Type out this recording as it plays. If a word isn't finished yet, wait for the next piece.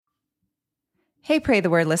Hey, Pray the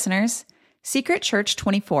Word listeners. Secret Church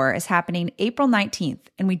 24 is happening April 19th,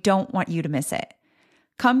 and we don't want you to miss it.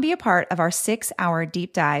 Come be a part of our 6-hour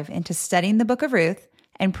deep dive into studying the book of Ruth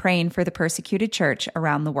and praying for the persecuted church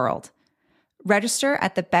around the world. Register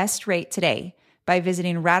at the best rate today by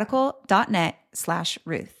visiting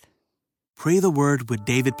radical.net/Ruth. Pray the Word with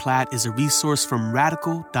David Platt is a resource from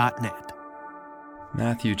radical.net.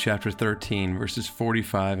 Matthew chapter 13, verses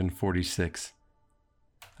 45 and 46.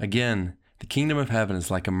 Again, the kingdom of heaven is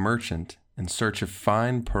like a merchant in search of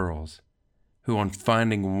fine pearls, who on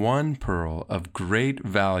finding one pearl of great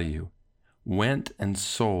value, went and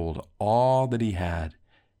sold all that he had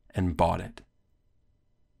and bought it.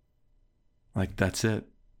 Like, that's it.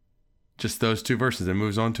 Just those two verses. It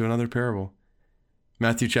moves on to another parable.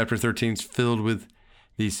 Matthew chapter 13 is filled with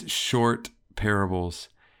these short parables.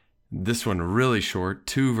 This one really short,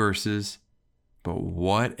 2 verses, but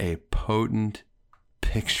what a potent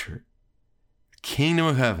picture. Kingdom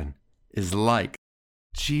of heaven is like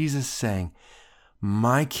Jesus saying,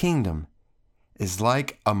 my kingdom is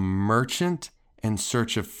like a merchant in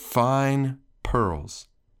search of fine pearls.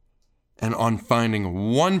 And on finding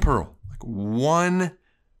one pearl, like one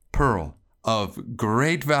pearl of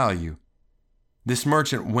great value, this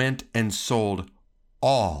merchant went and sold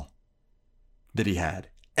all that he had,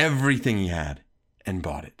 everything he had, and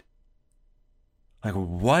bought it. Like,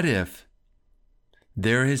 what if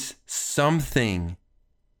there is something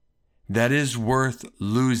that is worth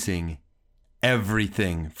losing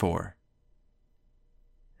everything for?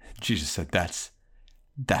 Jesus said, that's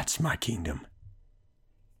my kingdom.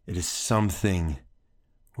 It is something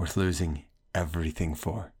worth losing everything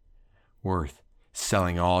for, worth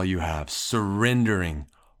selling all you have, surrendering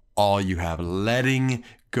all you have, letting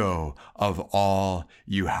go of all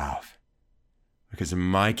you have. Because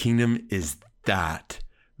my kingdom is that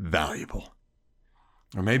valuable.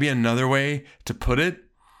 Or maybe another way to put it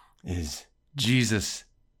is Jesus,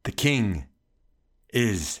 the King,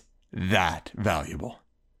 is that valuable.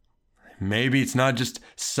 Maybe it's not just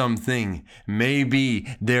something.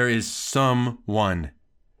 Maybe there is someone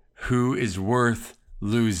who is worth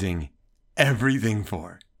losing everything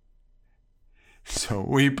for. So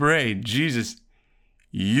we pray, Jesus,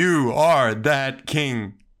 you are that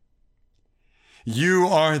King. You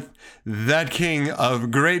are that King of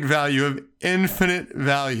great value, of infinite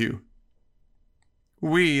value.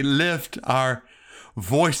 We lift our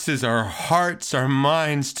voices, our hearts, our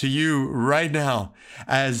minds to you right now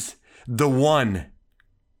as the one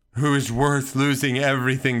who is worth losing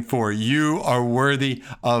everything for. You are worthy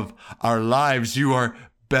of our lives. You are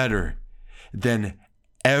better than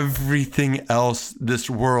everything else this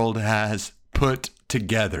world has put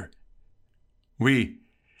together. We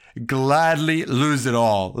gladly lose it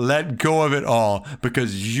all, let go of it all,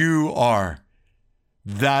 because you are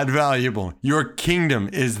that valuable. Your kingdom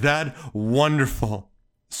is that wonderful.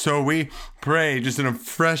 So we pray just in a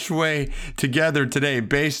fresh way together today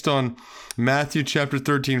based on Matthew chapter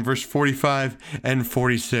 13, verse 45 and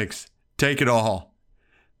 46. Take it all.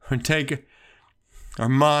 Take our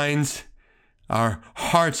minds, our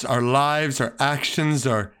hearts, our lives, our actions,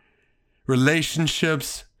 our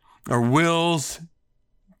relationships, our wills,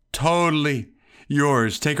 totally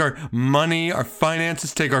yours. Take our money, our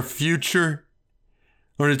finances, take our future.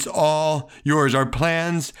 Lord, it's all yours. Our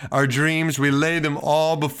plans, our dreams, we lay them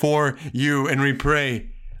all before you and we pray,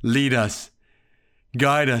 lead us,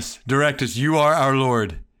 guide us, direct us. You are our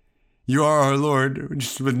Lord. You are our Lord,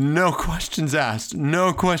 just with no questions asked.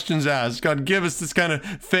 No questions asked. God, give us this kind of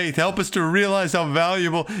faith. Help us to realize how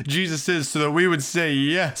valuable Jesus is so that we would say,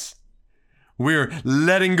 yes, we're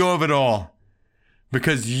letting go of it all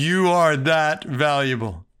because you are that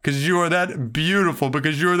valuable, because you are that beautiful,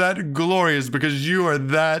 because you are that glorious, because you are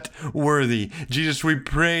that worthy. Jesus, we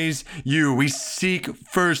praise you. We seek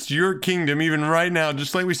first your kingdom, even right now,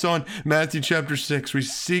 just like we saw in Matthew chapter 6. We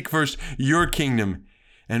seek first your kingdom.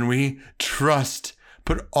 And we trust,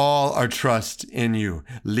 put all our trust in you.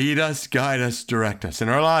 Lead us, guide us, direct us in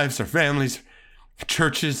our lives, our families,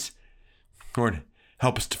 churches. Lord,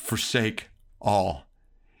 help us to forsake all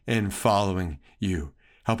in following you.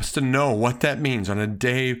 Help us to know what that means on a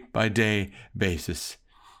day-by-day basis.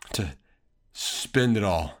 To spend it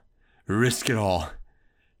all, risk it all,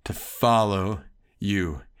 to follow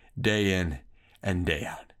you day in and day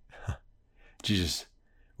out. Jesus,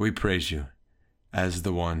 we praise you as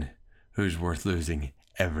the one who's worth losing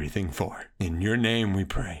everything for. In your name we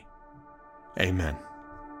pray. Amen.